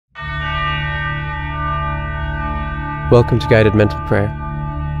Welcome to Guided Mental Prayer.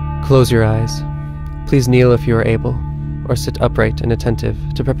 Close your eyes. Please kneel if you are able, or sit upright and attentive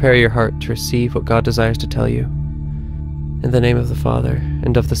to prepare your heart to receive what God desires to tell you. In the name of the Father,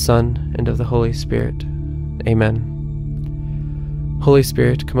 and of the Son, and of the Holy Spirit. Amen. Holy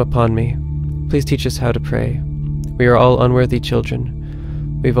Spirit, come upon me. Please teach us how to pray. We are all unworthy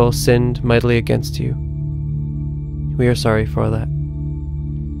children. We've all sinned mightily against you. We are sorry for that.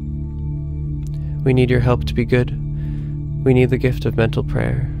 We need your help to be good. We need the gift of mental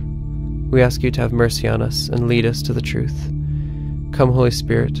prayer. We ask you to have mercy on us and lead us to the truth. Come, Holy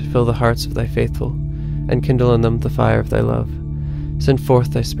Spirit, fill the hearts of thy faithful, and kindle in them the fire of thy love. Send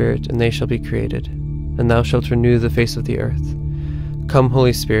forth thy Spirit, and they shall be created, and thou shalt renew the face of the earth. Come,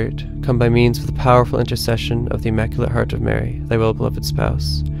 Holy Spirit, come by means of the powerful intercession of the Immaculate Heart of Mary, thy well-beloved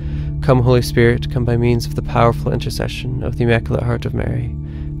spouse. Come, Holy Spirit, come by means of the powerful intercession of the Immaculate Heart of Mary,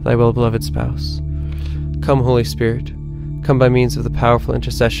 thy well-beloved spouse. Come, Holy Spirit, come by means of the powerful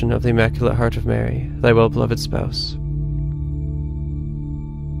intercession of the Immaculate Heart of Mary, thy well-beloved spouse.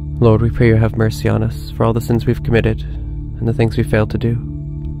 Lord, we pray you have mercy on us for all the sins we've committed and the things we failed to do,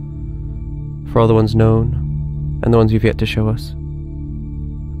 for all the ones known and the ones you've yet to show us.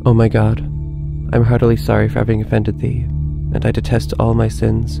 O my God, I'm heartily sorry for having offended thee, and I detest all my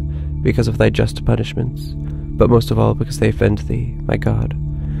sins because of thy just punishments, but most of all because they offend thee, my God,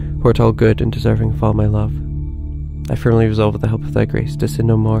 who art all good and deserving of all my love. I firmly resolve with the help of thy grace to sin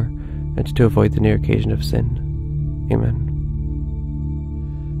no more, and to avoid the near occasion of sin. Amen.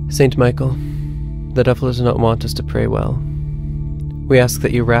 Saint Michael, the devil does not want us to pray well. We ask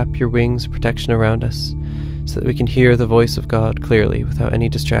that you wrap your wings of protection around us, so that we can hear the voice of God clearly without any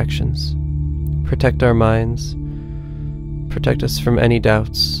distractions. Protect our minds. Protect us from any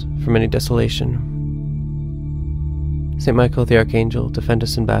doubts, from any desolation. Saint Michael the Archangel, defend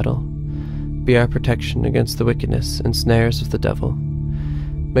us in battle. Be our protection against the wickedness and snares of the devil.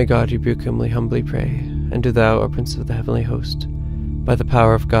 May God rebuke him, we humbly pray, and do thou, O Prince of the heavenly host, by the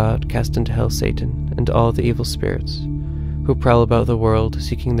power of God, cast into hell Satan and all the evil spirits who prowl about the world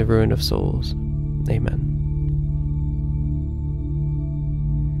seeking the ruin of souls. Amen.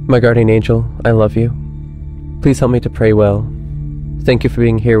 My guardian angel, I love you. Please help me to pray well. Thank you for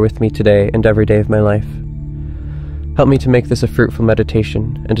being here with me today and every day of my life. Help me to make this a fruitful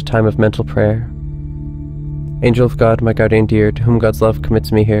meditation and a time of mental prayer. Angel of God, my guardian dear, to whom God's love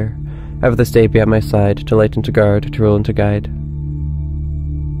commits me here, ever this day be at my side, to light and to guard, to rule and to guide.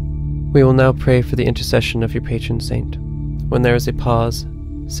 We will now pray for the intercession of your patron saint. When there is a pause,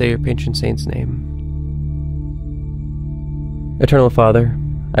 say your patron saint's name. Eternal Father,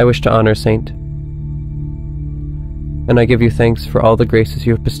 I wish to honor Saint, and I give you thanks for all the graces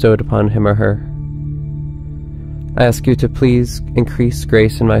you have bestowed upon him or her. I ask you to please increase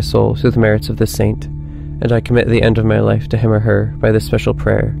grace in my soul through the merits of this saint, and I commit the end of my life to him or her by this special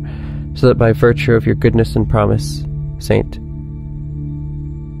prayer, so that by virtue of your goodness and promise, Saint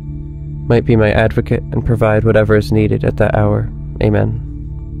might be my advocate and provide whatever is needed at that hour. Amen.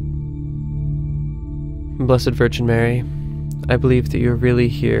 Blessed Virgin Mary, I believe that you are really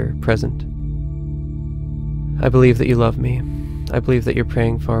here, present. I believe that you love me. I believe that you're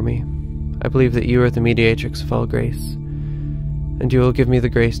praying for me. I believe that you are the mediatrix of all grace, and you will give me the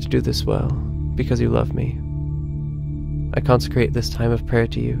grace to do this well, because you love me. I consecrate this time of prayer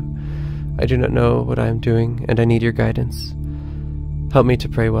to you. I do not know what I am doing, and I need your guidance. Help me to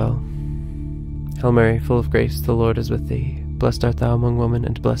pray well. Hail Mary, full of grace, the Lord is with thee. Blessed art thou among women,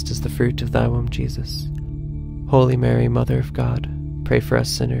 and blessed is the fruit of thy womb, Jesus. Holy Mary, Mother of God, pray for us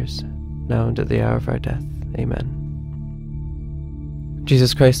sinners, now and at the hour of our death. Amen.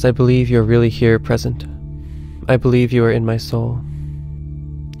 Jesus Christ, I believe you are really here, present. I believe you are in my soul.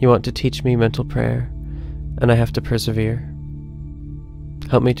 You want to teach me mental prayer, and I have to persevere.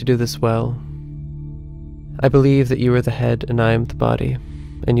 Help me to do this well. I believe that you are the head and I am the body,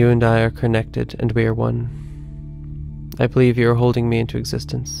 and you and I are connected and we are one. I believe you are holding me into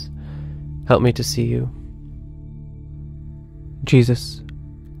existence. Help me to see you. Jesus,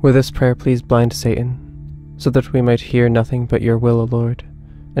 with this prayer please blind Satan, so that we might hear nothing but your will, O Lord,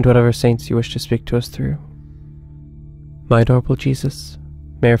 and whatever saints you wish to speak to us through. My adorable Jesus,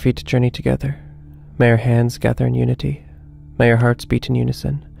 may our feet journey together, may our hands gather in unity, may our hearts beat in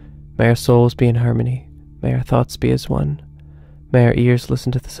unison, may our souls be in harmony, may our thoughts be as one, may our ears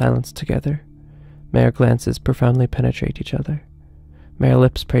listen to the silence together, may our glances profoundly penetrate each other, may our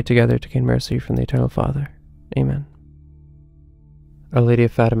lips pray together to gain mercy from the Eternal Father. Amen. Our Lady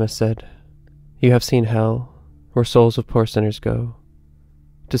of Fatima said, "You have seen hell, where souls of poor sinners go.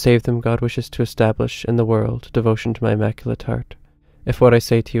 To save them, God wishes to establish in the world devotion to my Immaculate Heart. If what I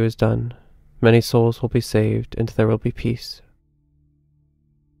say to you is done, Many souls will be saved, and there will be peace.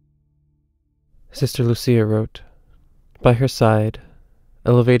 Sister Lucia wrote, "By her side,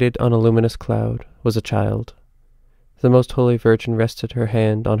 elevated on a luminous cloud, was a child. The Most Holy Virgin rested her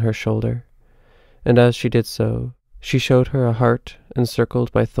hand on her shoulder, and as she did so, she showed her a heart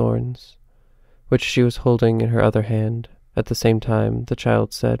encircled by thorns, which she was holding in her other hand. At the same time, the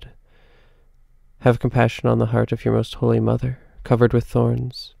child said, 'Have compassion on the heart of your Most Holy Mother, covered with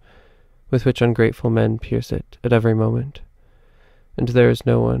thorns, with which ungrateful men pierce it at every moment, and there is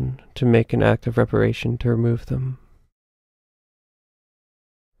no one to make an act of reparation to remove them.'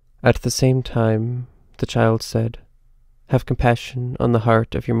 At the same time, the child said, 'Have compassion on the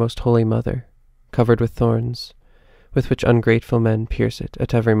heart of your Most Holy Mother, covered with thorns, with which ungrateful men pierce it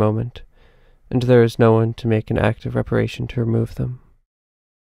at every moment, and there is no one to make an act of reparation to remove them.'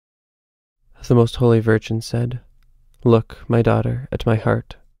 The Most Holy Virgin said, 'Look, my daughter, at my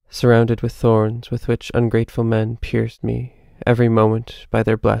heart, surrounded with thorns with which ungrateful men pierced me every moment by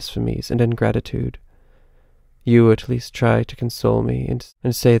their blasphemies and ingratitude. You at least try to console me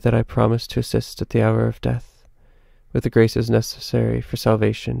and say that I promise to assist at the hour of death, with the graces necessary for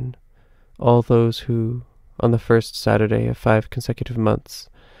salvation, all those who, on the first Saturday of 5 consecutive months,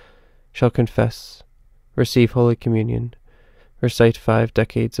 shall confess, receive Holy Communion, recite 5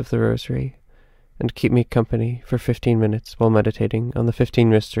 decades of the Rosary, and keep me company for 15 minutes while meditating on the 15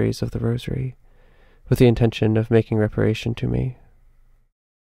 mysteries of the Rosary, with the intention of making reparation to me.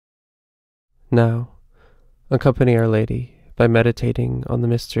 Now, accompany Our Lady by meditating on the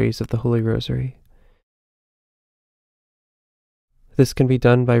mysteries of the Holy Rosary. This can be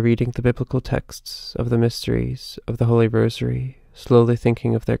done by reading the biblical texts of the mysteries of the Holy Rosary, slowly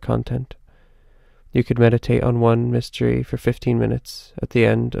thinking of their content. You could meditate on one mystery for 15 minutes at the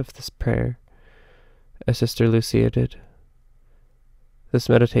end of this prayer, as Sister Lucia did. This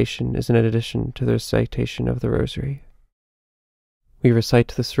meditation is in addition to the recitation of the Rosary. We recite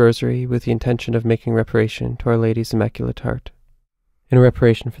this Rosary with the intention of making reparation to Our Lady's Immaculate Heart, in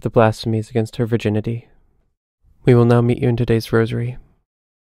reparation for the blasphemies against her virginity. We will now meet you in today's Rosary.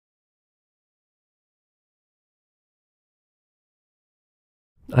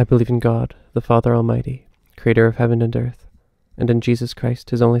 I believe in God, the Father Almighty, Creator of heaven and earth, and in Jesus Christ,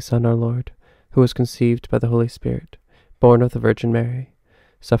 His only Son, our Lord, who was conceived by the Holy Spirit, born of the Virgin Mary,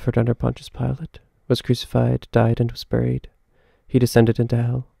 suffered under Pontius Pilate, was crucified, died, and was buried. He descended into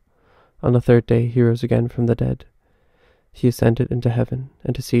hell. On the 3rd day he rose again from the dead. He ascended into heaven,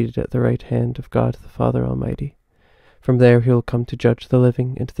 and is seated at the right hand of God the Father Almighty. From there he will come to judge the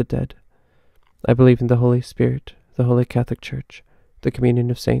living and the dead. I believe in the Holy Spirit, the Holy Catholic Church, the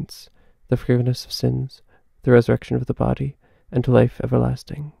communion of saints, the forgiveness of sins, the resurrection of the body, and life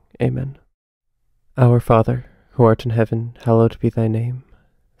everlasting. Amen. Our Father, who art in heaven, hallowed be thy name.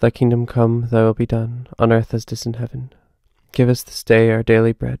 Thy kingdom come, thy will be done, on earth as it is in heaven. Give us this day our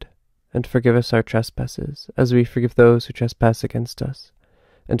daily bread, and forgive us our trespasses, as we forgive those who trespass against us.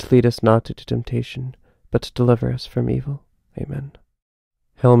 And lead us not into temptation, but deliver us from evil. Amen.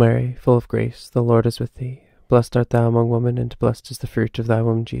 Hail Mary, full of grace, the Lord is with thee. Blessed art thou among women, and blessed is the fruit of thy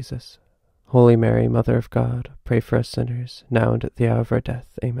womb, Jesus. Holy Mary, Mother of God, pray for us sinners, now and at the hour of our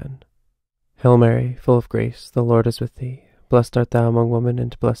death. Amen. Hail Mary, full of grace, the Lord is with thee. Blessed art thou among women,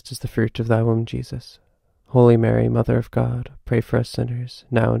 and blessed is the fruit of thy womb, Jesus. Holy Mary, Mother of God, pray for us sinners,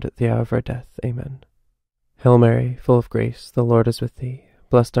 now and at the hour of our death. Amen. Hail Mary, full of grace, the Lord is with thee.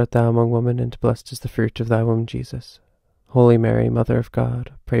 Blessed art thou among women, and blessed is the fruit of thy womb, Jesus. Holy Mary, Mother of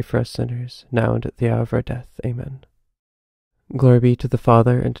God, pray for us sinners, now and at the hour of our death. Amen. Glory be to the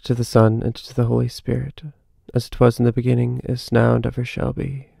Father, and to the Son, and to the Holy Spirit, as it was in the beginning, is now, and ever shall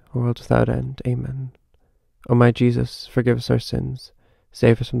be, world without end. Amen. O my Jesus, forgive us our sins,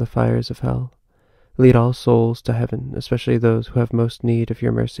 save us from the fires of hell. Lead all souls to heaven, especially those who have most need of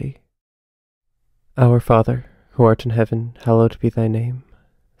your mercy. Our Father, who art in heaven, hallowed be thy name.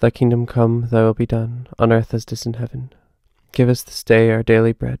 Thy kingdom come, thy will be done, on earth as it is in heaven. Give us this day our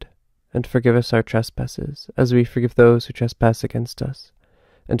daily bread, and forgive us our trespasses, as we forgive those who trespass against us.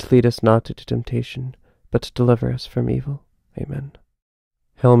 And lead us not into temptation, but deliver us from evil. Amen.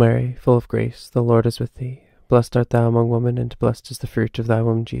 Hail Mary, full of grace, the Lord is with thee. Blessed art thou among women, and blessed is the fruit of thy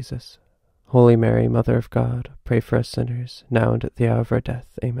womb, Jesus. Holy Mary, Mother of God, pray for us sinners, now and at the hour of our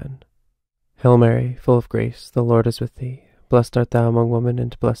death. Amen. Hail Mary, full of grace, the Lord is with thee. Blessed art thou among women,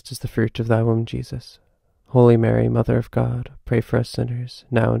 and blessed is the fruit of thy womb, Jesus. Holy Mary, Mother of God, pray for us sinners,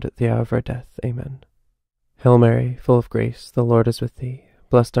 now and at the hour of our death. Amen. Hail Mary, full of grace, the Lord is with thee.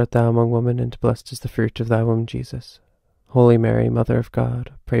 Blessed art thou among women, and blessed is the fruit of thy womb, Jesus. Holy Mary, Mother of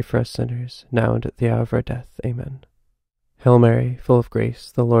God, pray for us sinners, now and at the hour of our death. Amen. Hail Mary, full of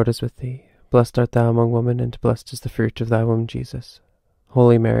grace, the Lord is with thee. blessed art thou among women, and blessed is the fruit of thy womb, Jesus.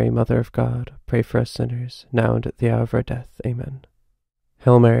 Holy Mary, Mother of God, pray for us sinners, now and at the hour of our death. Amen.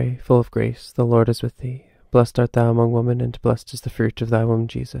 Hail Mary, full of grace, the Lord is with thee. Blessed art thou among women, and blessed is the fruit of thy womb,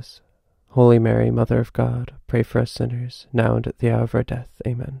 Jesus. Holy Mary, Mother of God, pray for us sinners, now and at the hour of our death.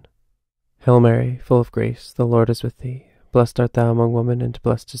 Amen. Hail Mary, full of grace, the Lord is with thee. Blessed art thou among women, and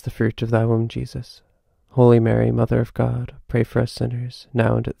blessed is the fruit of thy womb, Jesus. Holy Mary, Mother of God, pray for us sinners,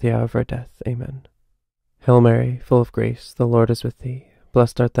 now and at the hour of our death. Amen. Hail Mary, full of grace, the Lord is with thee.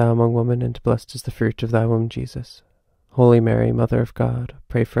 Blessed art thou among women, and blessed is the fruit of thy womb, Jesus. Holy Mary, Mother of God,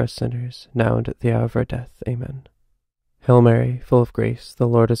 pray for us sinners, now and at the hour of our death. Amen. Hail Mary, full of grace, the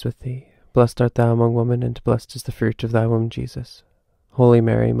Lord is with thee. Blessed art thou among women, and blessed is the fruit of thy womb, Jesus. Holy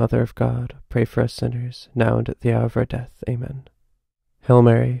Mary, Mother of God, pray for us sinners, now and at the hour of our death. Amen. Hail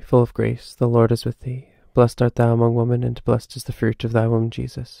Mary, full of grace, the Lord is with thee. Blessed art thou among women, and blessed is the fruit of thy womb,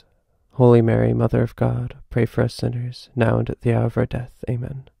 Jesus. Holy Mary, Mother of God, pray for us sinners, now and at the hour of our death.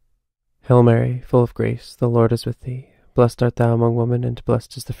 Amen. Hail Mary, full of grace, the Lord is with thee. Blessed art thou among women, and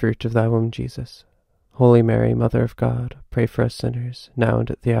blessed is the fruit of thy womb, Jesus. Holy Mary, Mother of God, pray for us sinners, now and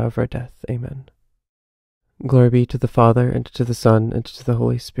at the hour of our death. Amen. Glory be to the Father, and to the Son, and to the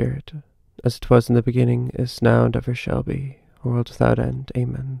Holy Spirit, as it was in the beginning, is now, and ever shall be, world without end.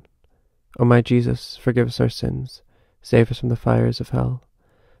 Amen. O my Jesus, forgive us our sins, save us from the fires of hell.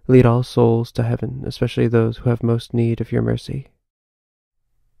 Lead all souls to heaven, especially those who have most need of your mercy.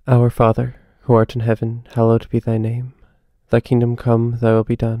 Our Father, who art in heaven, hallowed be thy name. Thy kingdom come, thy will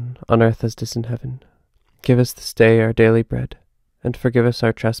be done, on earth as it is in heaven. Give us this day our daily bread, and forgive us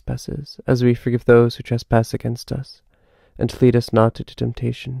our trespasses, as we forgive those who trespass against us. And lead us not into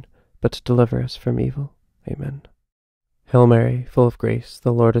temptation, but deliver us from evil. Amen. Hail Mary, full of grace,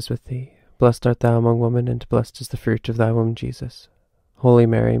 the Lord is with thee. Blessed art thou among women, and blessed is the fruit of thy womb, Jesus. Holy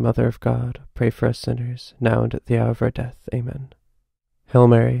Mary, Mother of God, pray for us sinners, now and at the hour of our death. Amen. Hail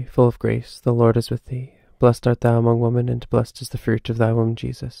Mary, full of grace, the Lord is with thee. Blessed art thou among women, and blessed is the fruit of thy womb,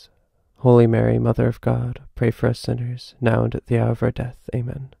 Jesus. Holy Mary, Mother of God, pray for us sinners, now and at the hour of our death.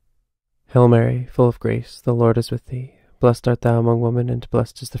 Amen. Hail Mary, full of grace, the Lord is with thee. Blessed art thou among women, and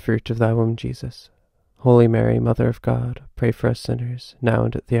blessed is the fruit of thy womb, Jesus. Holy Mary, Mother of God, pray for us sinners, now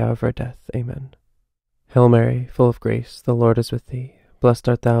and at the hour of our death. Amen. Hail Mary, full of grace, the Lord is with thee. Blessed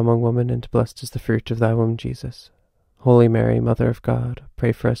art thou among women, and blessed is the fruit of thy womb, Jesus. Holy Mary, Mother of God,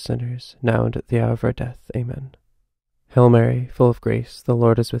 pray for us sinners, now and at the hour of our death. Amen. Hail Mary, full of grace, the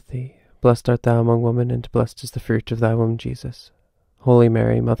Lord is with thee. Blessed art thou among women, and blessed is the fruit of thy womb, Jesus. Holy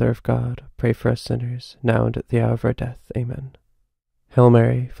Mary, Mother of God, pray for us sinners, now and at the hour of our death. Amen. Hail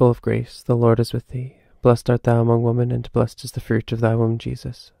Mary, full of grace, the Lord is with thee. Blessed art thou among women, and blessed is the fruit of thy womb,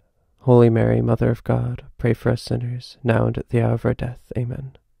 Jesus. Holy Mary, Mother of God, pray for us sinners, now and at the hour of our death.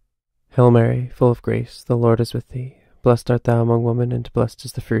 Amen. Hail Mary, full of grace, the Lord is with thee. Blessed art thou among women, and blessed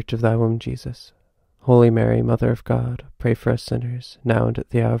is the fruit of thy womb, Jesus. Holy Mary, Mother of God, pray for us sinners, now and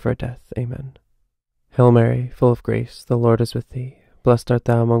at the hour of our death. Amen. Hail Mary, full of grace, the Lord is with thee. Blessed art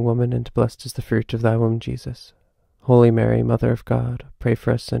thou among women, and blessed is the fruit of thy womb, Jesus. Holy Mary, Mother of God, pray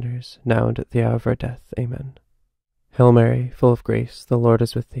for us sinners, now and at the hour of our death. Amen. Hail Mary, full of grace, the Lord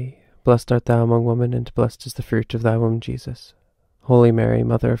is with thee. Blessed art thou among women, and blessed is the fruit of thy womb, Jesus. Holy Mary,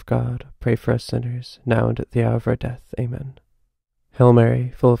 Mother of God, pray for us sinners, now and at the hour of our death. Amen. Hail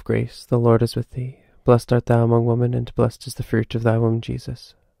Mary, full of grace, the Lord is with thee. Blessed art thou among women, and blessed is the fruit of thy womb,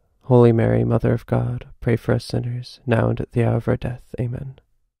 Jesus. Holy Mary, Mother of God, pray for us sinners, now and at the hour of our death. Amen.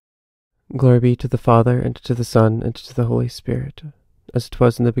 Glory be to the Father, and to the Son, and to the Holy Spirit, as it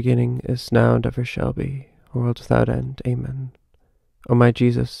was in the beginning, is now, and ever shall be, world without end. Amen. O my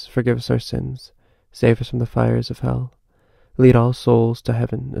Jesus, forgive us our sins, save us from the fires of hell. Lead all souls to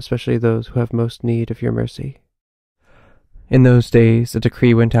heaven, especially those who have most need of your mercy. In those days a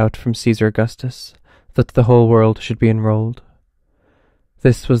decree went out from Caesar Augustus that the whole world should be enrolled.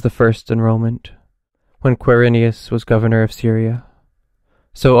 This was the first enrollment, when Quirinius was governor of Syria.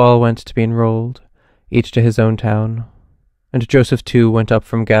 So all went to be enrolled, each to his own town. And Joseph too went up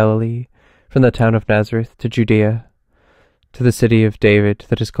from Galilee, from the town of Nazareth to Judea, to the city of David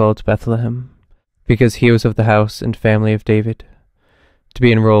that is called Bethlehem, because he was of the house and family of David, to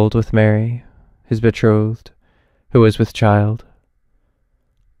be enrolled with Mary, his betrothed, who was with child.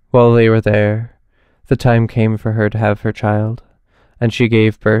 While they were there, the time came for her to have her child, and she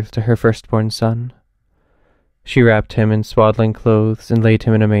gave birth to her firstborn son. She wrapped him in swaddling clothes and laid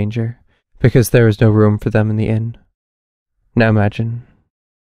him in a manger, because there was no room for them in the inn. Now imagine.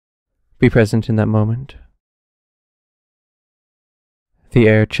 Be present in that moment. The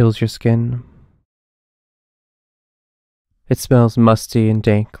air chills your skin. It smells musty and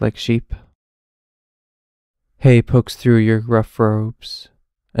dank like sheep. Hay pokes through your rough robes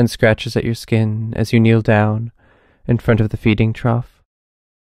and scratches at your skin as you kneel down in front of the feeding trough.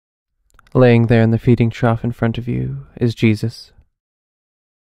 Laying there in the feeding trough in front of you is Jesus.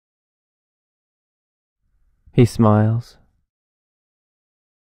 He smiles.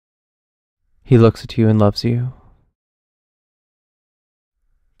 He looks at you and loves you.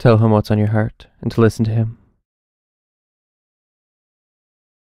 Tell him what's on your heart and to listen to him.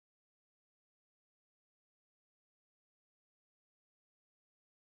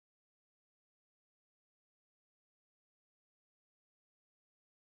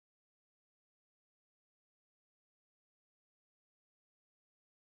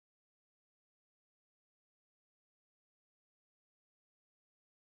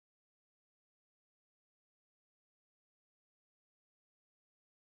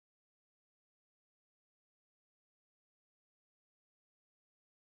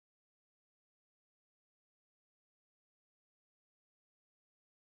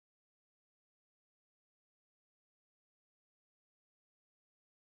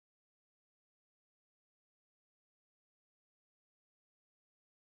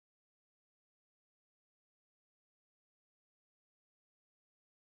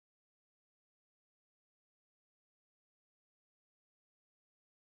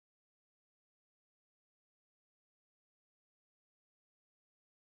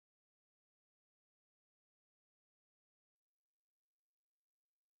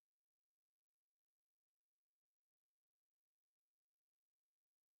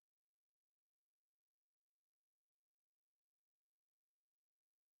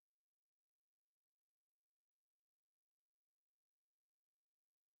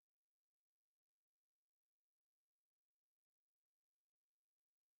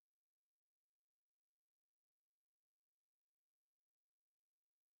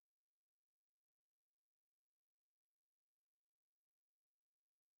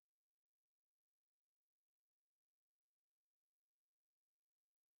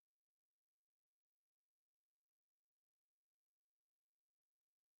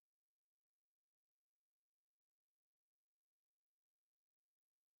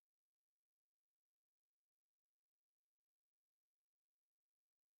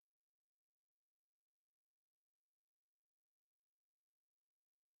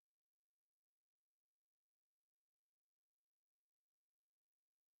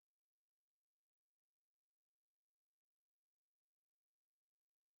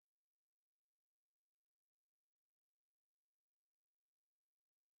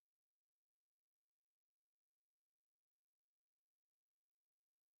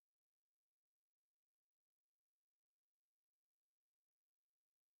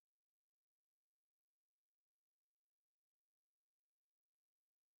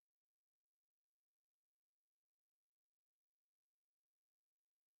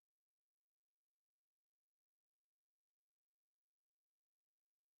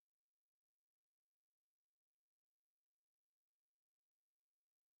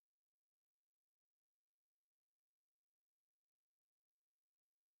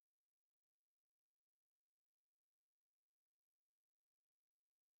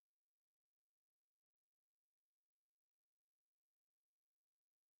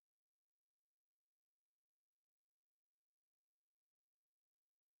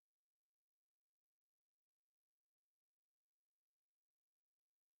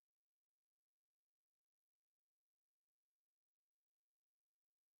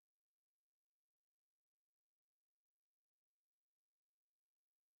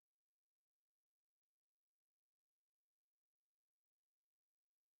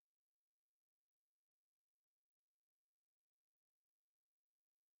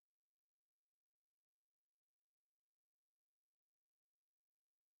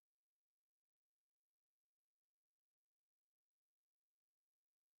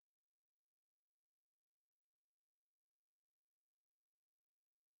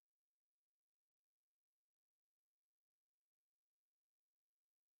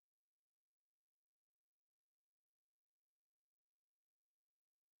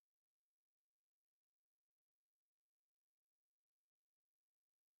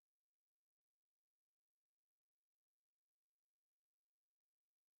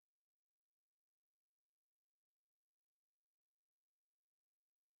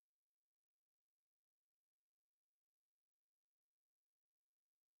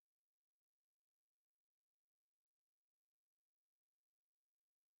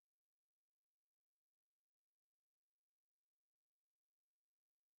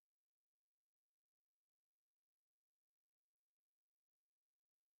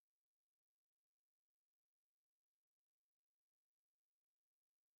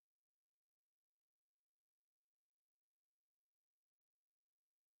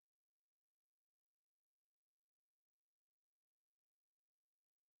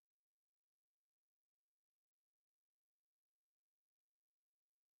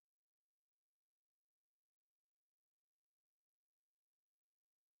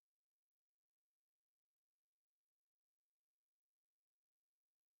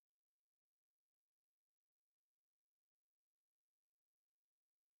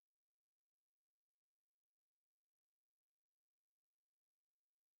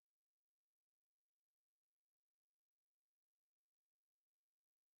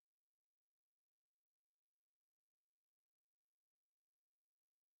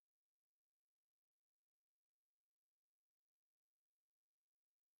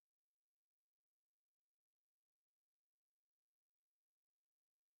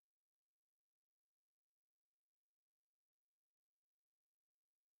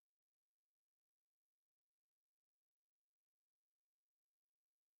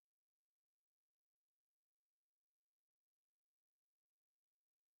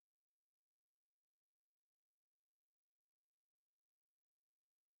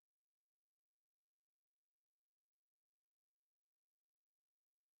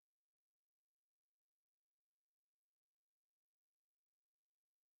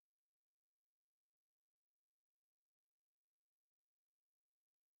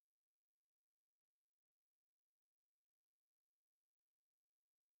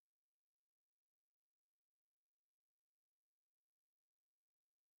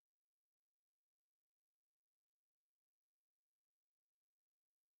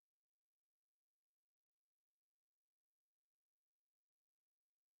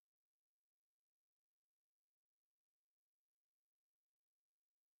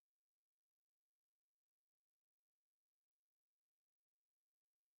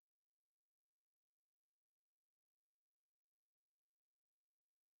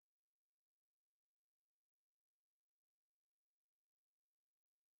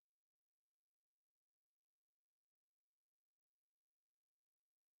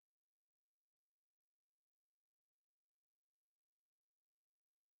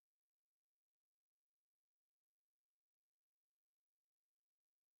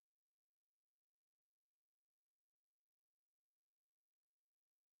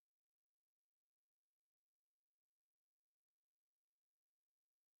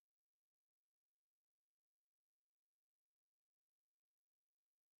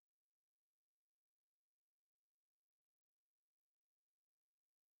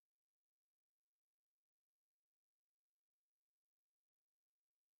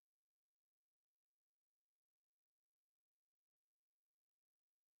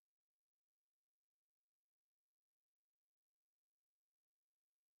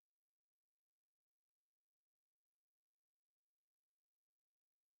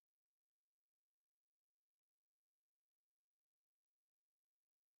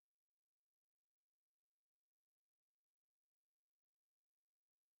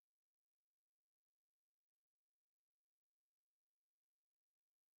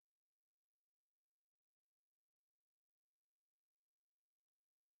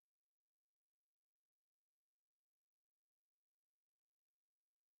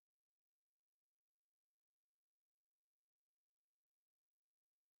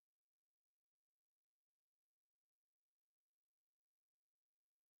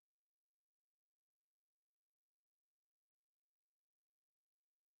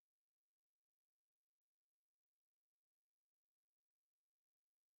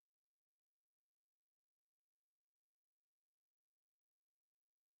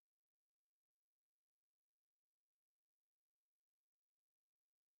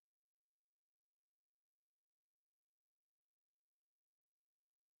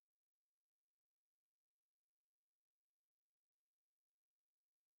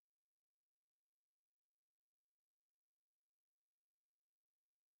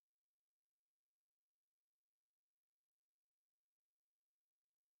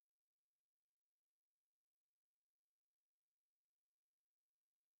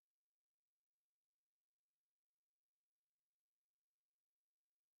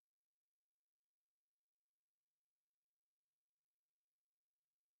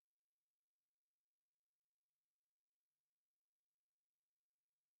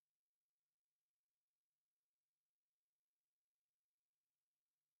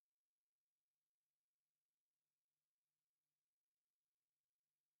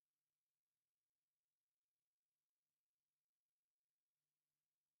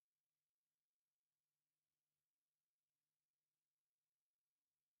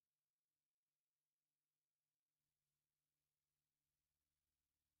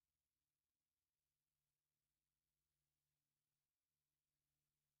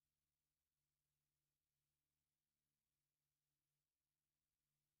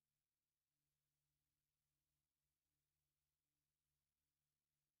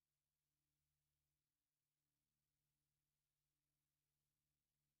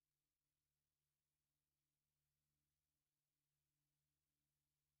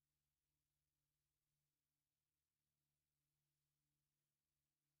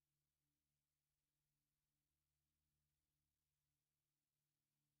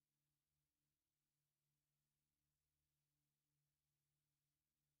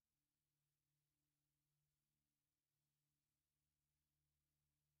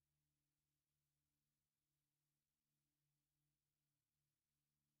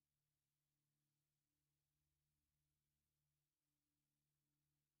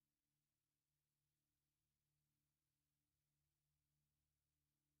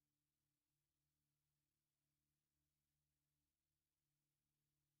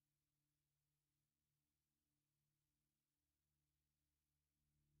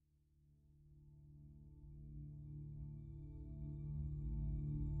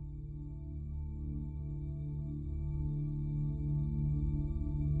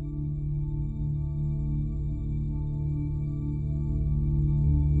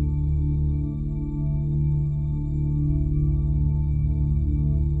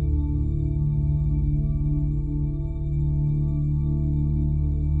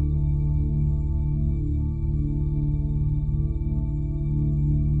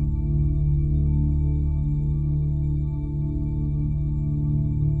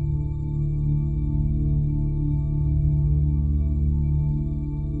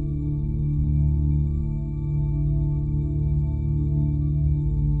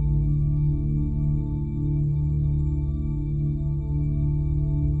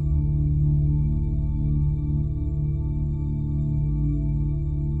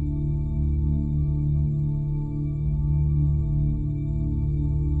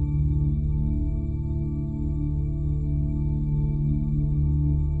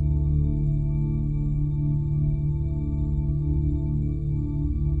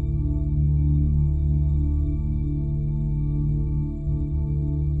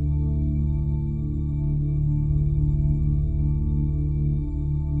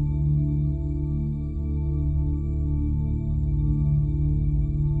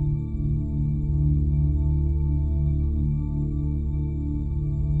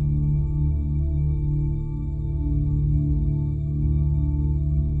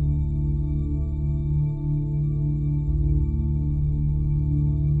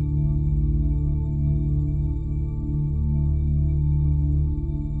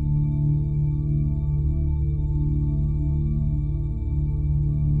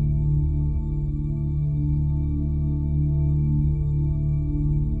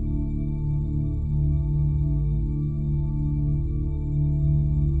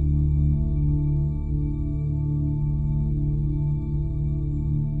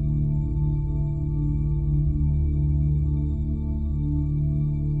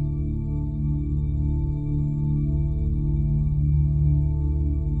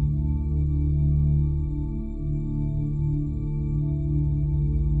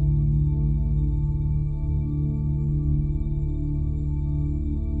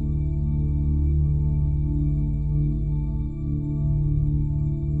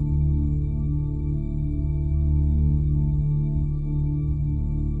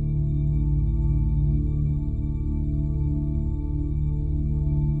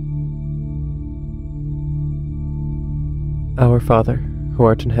 Our Father, who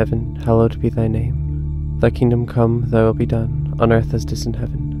art in heaven, hallowed be thy name. Thy kingdom come, thy will be done, on earth as it is in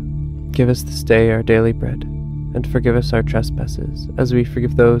heaven. Give us this day our daily bread, and forgive us our trespasses, as we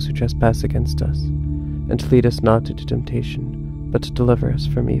forgive those who trespass against us. And lead us not into temptation, but deliver us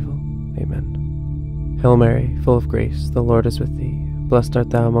from evil. Amen. Hail Mary, full of grace, the Lord is with thee. Blessed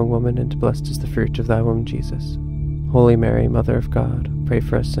art thou among women, and blessed is the fruit of thy womb, Jesus. Holy Mary, Mother of God, pray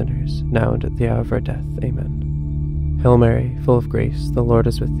for us sinners, now and at the hour of our death. Amen. Hail Mary, full of grace, the Lord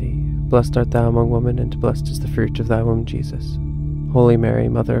is with thee. Blessed art thou among women, and blessed is the fruit of thy womb, Jesus. Holy Mary,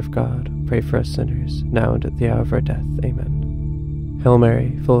 Mother of God, pray for us sinners, now and at the hour of our death. Amen. Hail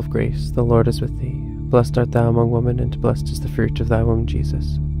Mary, full of grace, the Lord is with thee. Blessed art thou among women, and blessed is the fruit of thy womb,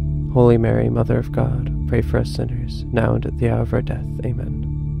 Jesus. Holy Mary, Mother of God, pray for us sinners, now and at the hour of our death.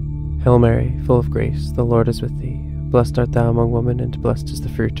 Amen. Hail Mary, full of grace, the Lord is with thee. Blessed art thou among women, and blessed is the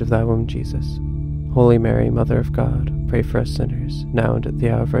fruit of thy womb, Jesus. Holy Mary, Mother of God, pray for us sinners, now and at the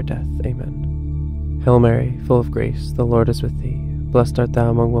hour of our death. Amen. Hail Mary, full of grace, the Lord is with thee. Blessed art thou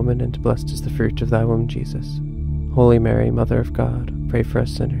among women, and blessed is the fruit of thy womb, Jesus. Holy Mary, Mother of God, pray for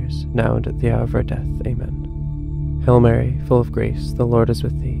us sinners, now and at the hour of our death. Amen. Hail Mary, full of grace, the Lord is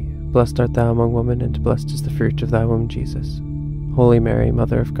with thee. Blessed art thou among women, and blessed is the fruit of thy womb, Jesus. Holy Mary,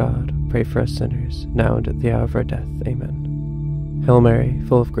 Mother of God, pray for us sinners, now and at the hour of our death. Amen. Hail Mary,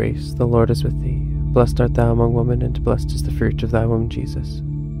 full of grace, the Lord is with thee. Blessed art thou among women, and blessed is the fruit of thy womb, Jesus.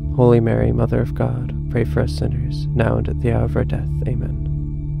 Holy Mary, Mother of God, pray for us sinners, now and at the hour of our death.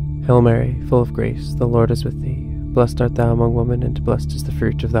 Amen. Hail Mary, full of grace, the Lord is with thee. Blessed art thou among women, and blessed is the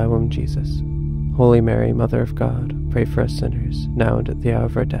fruit of thy womb, Jesus. Holy Mary, Mother of God, pray for us sinners, now and at the hour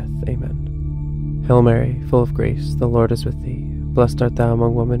of our death. Amen. Hail Mary, full of grace, the Lord is with thee. Blessed art thou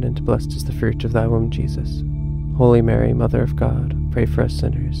among women, and blessed is the fruit of thy womb, Jesus. Holy Mary, Mother of God, pray for us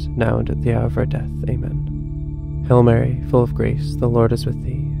sinners, now and at the hour of our death. Amen. Hail Mary, full of grace, the Lord is with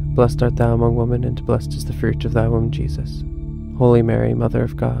thee. Blessed art thou among women, and blessed is the fruit of thy womb, Jesus. Holy Mary, Mother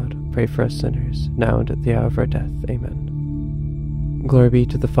of God, pray for us sinners, now and at the hour of our death. Amen. Glory be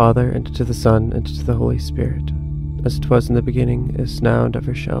to the Father, and to the Son, and to the Holy Spirit, as it was in the beginning, is now, and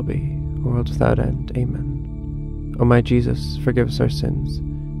ever shall be, world without end. Amen. O my Jesus, forgive us our sins,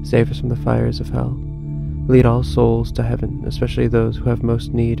 save us from the fires of hell. Lead all souls to heaven, especially those who have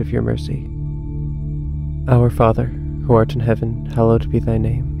most need of your mercy. Our Father, who art in heaven, hallowed be thy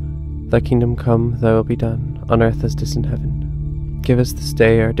name. Thy kingdom come, thy will be done, on earth as it is in heaven. Give us this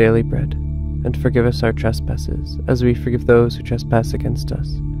day our daily bread, and forgive us our trespasses, as we forgive those who trespass against us.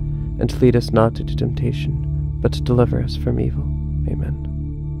 And lead us not into temptation, but deliver us from evil.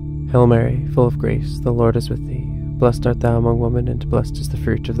 Amen. Hail Mary, full of grace, the Lord is with thee. Blessed art thou among women, and blessed is the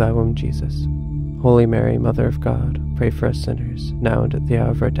fruit of thy womb, Jesus. Holy Mary, Mother of God, pray for us sinners, now and at the hour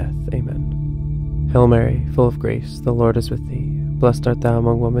of our death. Amen. Hail Mary, full of grace, the Lord is with thee. Blessed art thou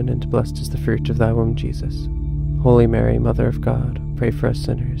among women, and blessed is the fruit of thy womb, Jesus. Holy Mary, Mother of God, pray for us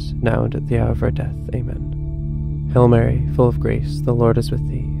sinners, now and at the hour of our death. Amen. Hail Mary, full of grace, the Lord is with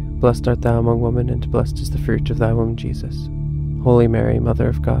thee. Blessed art thou among women, and blessed is the fruit of thy womb, Jesus. Holy Mary, Mother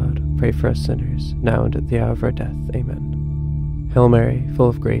of God, pray for us sinners, now and at the hour of our death. Amen. Hail Mary, full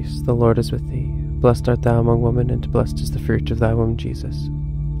of grace, the Lord is with thee. Blessed art thou among women, and blessed is the fruit of thy womb, Jesus.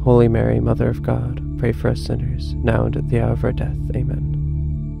 Holy Mary, Mother of God, pray for us sinners, now and at the hour of our death.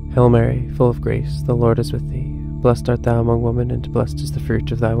 Amen. Hail Mary, full of grace, the Lord is with thee. Blessed art thou among women, and blessed is the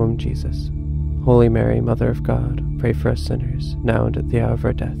fruit of thy womb, Jesus. Holy Mary, Mother of God, pray for us sinners, now and at the hour of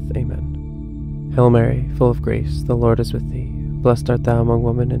our death. Amen. Hail Mary, full of grace, the Lord is with thee. Blessed art thou among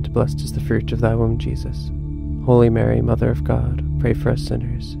women, and blessed is the fruit of thy womb, Jesus. Holy Mary, Mother of God, pray for us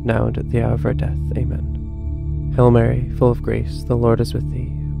sinners, now and at the hour of our death. Amen. Hail Mary, full of grace, the Lord is with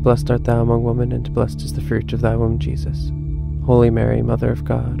thee. Blessed art thou among women, and blessed is the fruit of thy womb, Jesus. Holy Mary, Mother of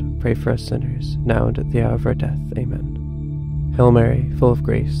God, pray for us sinners, now and at the hour of our death. Amen. Hail Mary, full of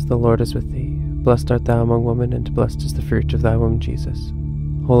grace, the Lord is with thee. Blessed art thou among women, and blessed is the fruit of thy womb, Jesus.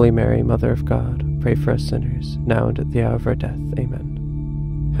 Holy Mary, Mother of God, pray for us sinners, now and at the hour of our death.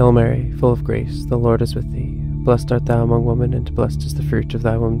 Amen. Hail Mary, full of grace, the Lord is with thee. Blessed art thou among women, and blessed is the fruit of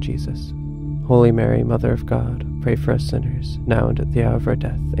thy womb, Jesus. Holy Mary, Mother of God, pray for us sinners, now and at the hour of our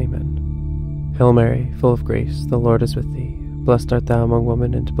death. Amen. Hail Mary, full of grace, the Lord is with thee. Blessed art thou among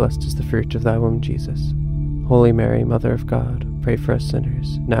women, and blessed is the fruit of thy womb, Jesus. Holy Mary, Mother of God, pray for us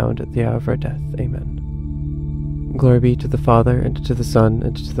sinners, now and at the hour of our death. Amen. Glory be to the Father, and to the Son,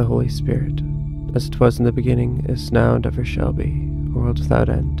 and to the Holy Spirit, as it was in the beginning, is now, and ever shall be, world without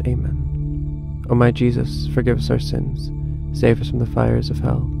end. Amen. O my Jesus, forgive us our sins, save us from the fires of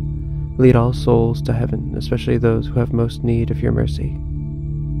hell. Lead all souls to heaven, especially those who have most need of your mercy.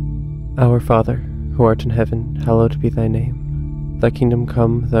 Our Father, who art in heaven, hallowed be thy name. Thy kingdom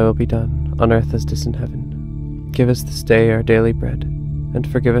come, thy will be done, on earth as it is in heaven. Give us this day our daily bread,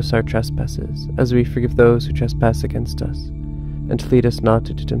 and forgive us our trespasses, as we forgive those who trespass against us. And lead us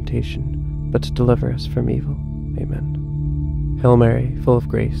not into temptation, but deliver us from evil. Amen. Hail Mary, full of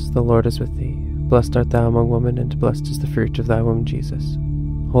grace, the Lord is with thee. Blessed art thou among women, and blessed is the fruit of thy womb, Jesus.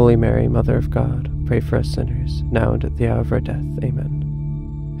 Holy Mary, Mother of God, pray for us sinners, now and at the hour of our death.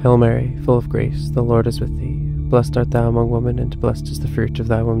 Amen. Hail Mary, full of grace, the Lord is with thee. Blessed art thou among women, and blessed is the fruit of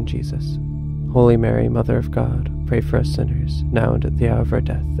thy womb, Jesus. Holy Mary, Mother of God, pray for us sinners, now and at the hour of our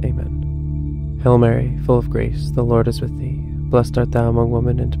death. Amen. Hail Mary, full of grace, the Lord is with thee. Blessed art thou among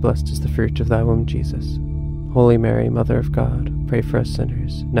women, and blessed is the fruit of thy womb, Jesus. Holy Mary, Mother of God, pray for us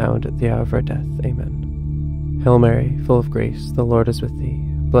sinners, now and at the hour of our death. Amen. Hail Mary, full of grace, the Lord is with thee.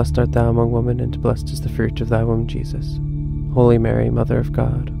 Blessed art thou among women, and blessed is the fruit of thy womb, Jesus. Holy Mary, Mother of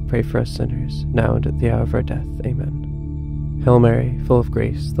God, pray for us sinners, now and at the hour of our death. Amen. Hail Mary, full of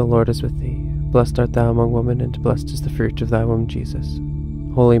grace, the Lord is with thee. Blessed art thou among women, and blessed is the fruit of thy womb, Jesus.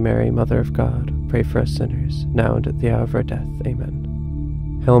 Holy Mary, Mother of God, pray for us sinners, now and at the hour of our death.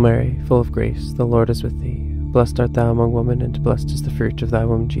 Amen. Hail Mary, full of grace, the Lord is with thee. Blessed art thou among women, and blessed is the fruit of thy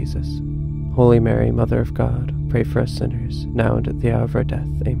womb, Jesus. Holy Mary, Mother of God, pray for us sinners, now and at the hour of our death.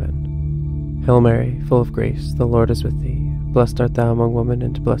 Amen. Hail Mary, full of grace, the Lord is with thee. Blessed art thou among women,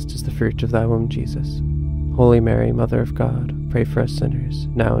 and blessed is the fruit of thy womb, Jesus. Holy Mary, Mother of God, pray for us sinners,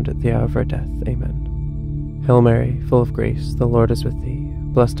 now and at the hour of our death. Amen. Hail Mary, full of grace, the Lord is with thee.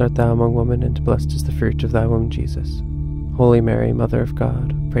 Blessed art thou among women, and blessed is the fruit of thy womb, Jesus. Holy Mary, Mother of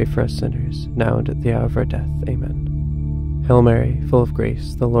God, pray for us sinners, now and at the hour of our death. Amen. Hail Mary, full of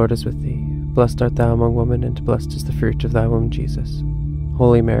grace, the Lord is with thee. Blessed art thou among women, and blessed is the fruit of thy womb, Jesus.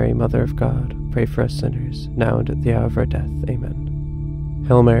 Holy Mary, Mother of God, pray for us sinners, now and at the hour of our death. Amen.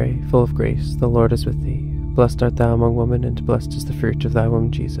 Hail Mary, full of grace, the Lord is with thee. Blessed art thou among women, and blessed is the fruit of thy womb,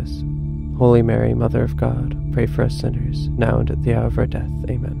 Jesus. Holy Mary, Mother of God, pray for us sinners, now and at the hour of our death.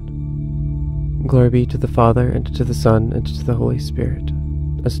 Amen. Glory be to the Father, and to the Son, and to the Holy Spirit,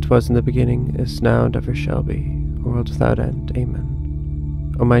 as it was in the beginning, is now, and ever shall be, world without end.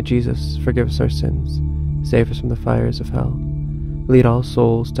 Amen. O my Jesus, forgive us our sins, save us from the fires of hell. Lead all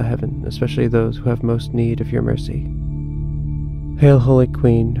souls to heaven, especially those who have most need of your mercy. Hail, Holy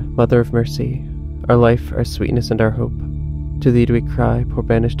Queen, Mother of Mercy, our life, our sweetness, and our hope. To thee do we cry, poor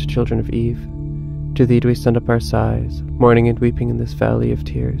banished children of Eve. To thee do we send up our sighs, mourning and weeping in this valley of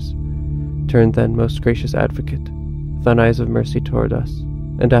tears. Turn then, most gracious Advocate, thine eyes of mercy toward us,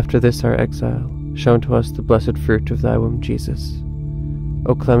 and after this our exile, show unto us the blessed fruit of thy womb, Jesus.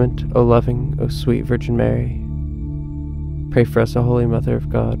 O clement, O loving, O sweet Virgin Mary, pray for us, O Holy Mother of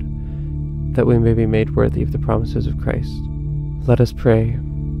God, that we may be made worthy of the promises of Christ. Let us pray.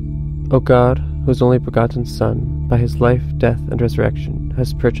 O God, whose only begotten Son, by his life, death, and resurrection,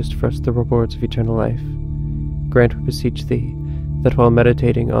 has purchased for us the rewards of eternal life, grant, we beseech thee, that while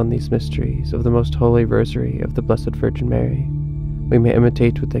meditating on these mysteries of the most holy Rosary of the Blessed Virgin Mary, we may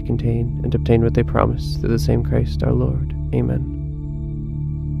imitate what they contain and obtain what they promise through the same Christ our Lord. Amen.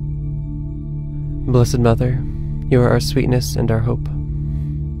 Blessed Mother, you are our sweetness and our hope.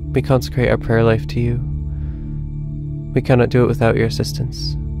 We consecrate our prayer life to you. We cannot do it without your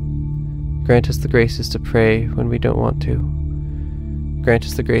assistance. Grant us the graces to pray when we don't want to. Grant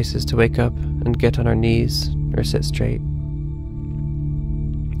us the graces to wake up and get on our knees or sit straight,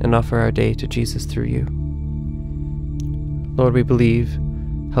 and offer our day to Jesus through you. Lord, we believe,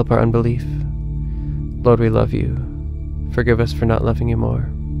 help our unbelief. Lord, we love you, forgive us for not loving you more.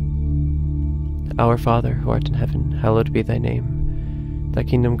 Our Father, who art in heaven, hallowed be thy name. Thy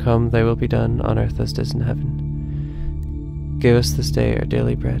kingdom come, thy will be done, on earth as it is in heaven. Give us this day our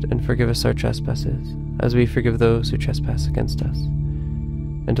daily bread, and forgive us our trespasses, as we forgive those who trespass against us.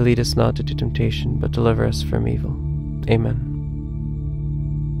 And lead us not into temptation, but deliver us from evil. Amen.